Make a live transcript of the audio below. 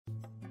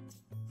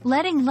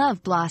Letting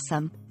love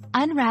blossom.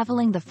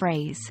 Unraveling the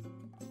phrase.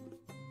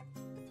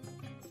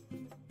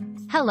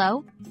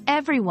 Hello,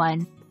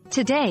 everyone.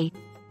 Today,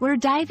 we're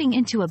diving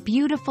into a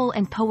beautiful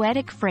and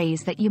poetic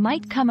phrase that you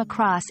might come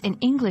across in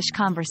English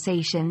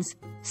conversations,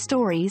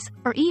 stories,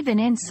 or even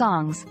in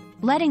songs: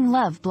 letting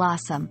love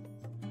blossom.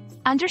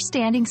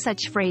 Understanding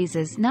such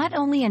phrases not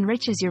only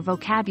enriches your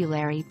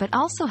vocabulary but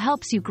also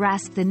helps you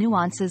grasp the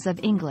nuances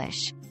of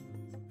English.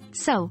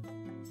 So,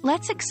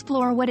 let's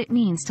explore what it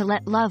means to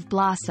let love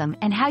blossom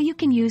and how you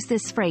can use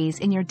this phrase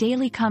in your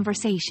daily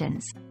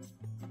conversations.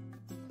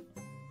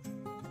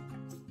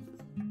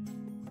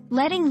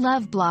 Letting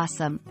love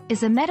blossom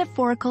is a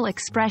metaphorical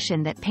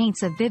expression that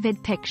paints a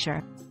vivid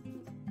picture.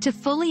 To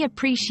fully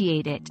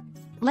appreciate it,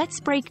 let's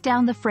break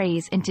down the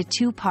phrase into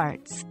two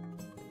parts.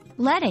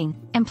 Letting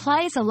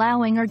implies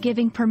allowing or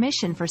giving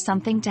permission for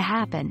something to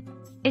happen.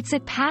 It's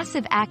a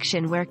passive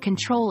action where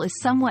control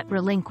is somewhat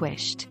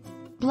relinquished.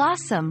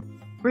 Blossom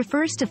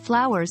refers to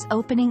flowers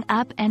opening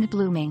up and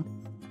blooming.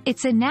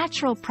 It's a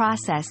natural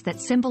process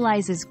that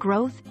symbolizes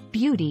growth,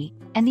 beauty,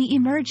 and the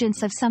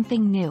emergence of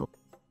something new.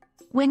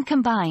 When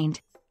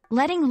combined,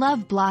 letting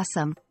love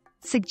blossom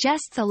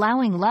suggests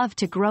allowing love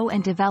to grow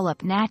and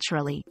develop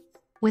naturally,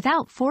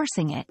 without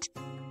forcing it.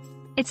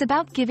 It's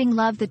about giving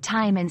love the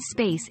time and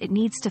space it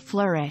needs to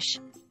flourish,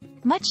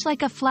 much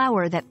like a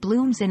flower that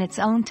blooms in its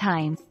own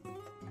time.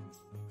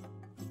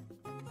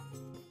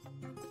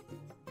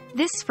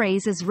 This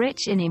phrase is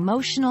rich in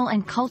emotional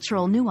and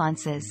cultural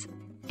nuances.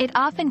 It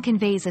often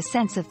conveys a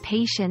sense of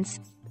patience,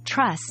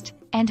 trust,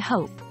 and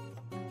hope.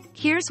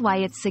 Here's why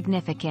it's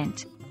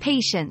significant.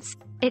 Patience.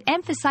 It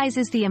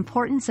emphasizes the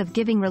importance of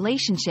giving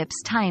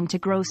relationships time to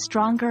grow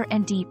stronger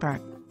and deeper.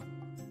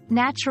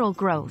 Natural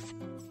growth.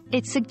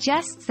 It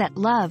suggests that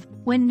love,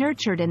 when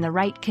nurtured in the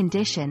right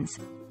conditions,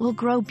 will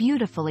grow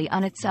beautifully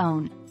on its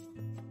own.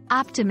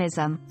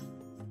 Optimism.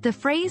 The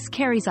phrase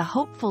carries a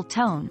hopeful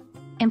tone,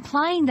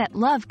 implying that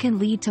love can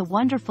lead to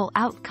wonderful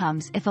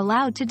outcomes if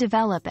allowed to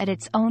develop at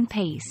its own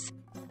pace.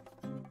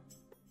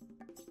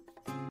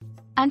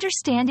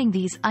 Understanding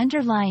these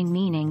underlying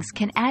meanings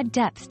can add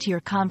depth to your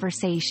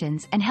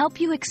conversations and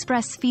help you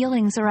express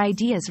feelings or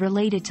ideas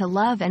related to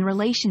love and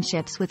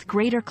relationships with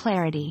greater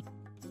clarity.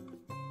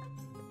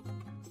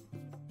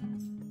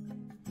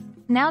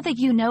 Now that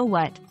you know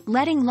what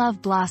letting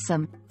love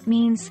blossom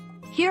means,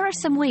 here are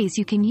some ways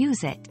you can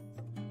use it.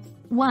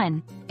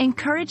 1.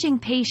 Encouraging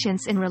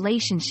patience in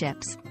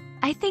relationships.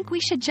 I think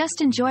we should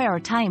just enjoy our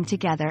time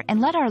together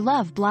and let our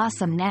love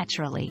blossom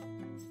naturally.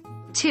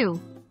 2.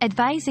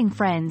 Advising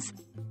friends.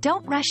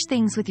 Don't rush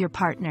things with your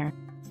partner.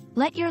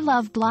 Let your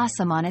love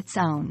blossom on its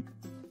own.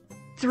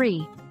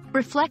 3.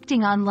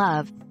 Reflecting on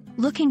love.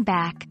 Looking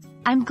back,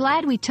 I'm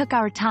glad we took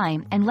our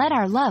time and let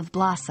our love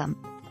blossom.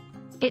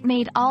 It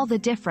made all the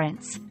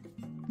difference.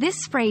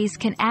 This phrase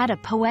can add a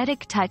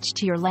poetic touch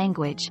to your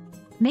language,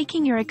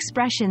 making your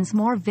expressions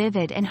more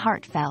vivid and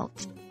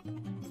heartfelt.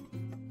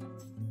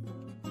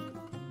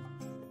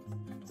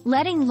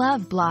 Letting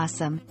love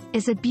blossom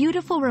is a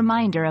beautiful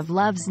reminder of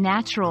love's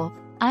natural,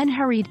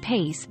 unhurried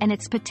pace and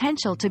its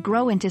potential to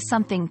grow into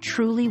something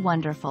truly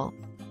wonderful.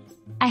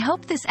 I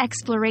hope this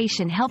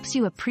exploration helps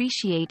you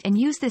appreciate and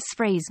use this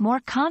phrase more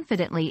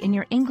confidently in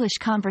your English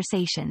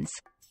conversations.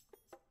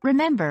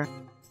 Remember,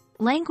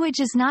 language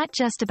is not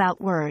just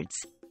about words.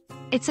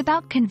 It's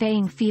about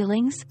conveying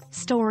feelings,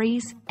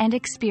 stories, and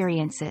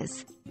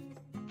experiences.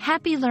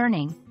 Happy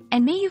learning,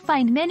 and may you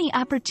find many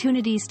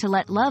opportunities to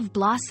let love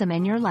blossom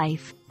in your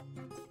life.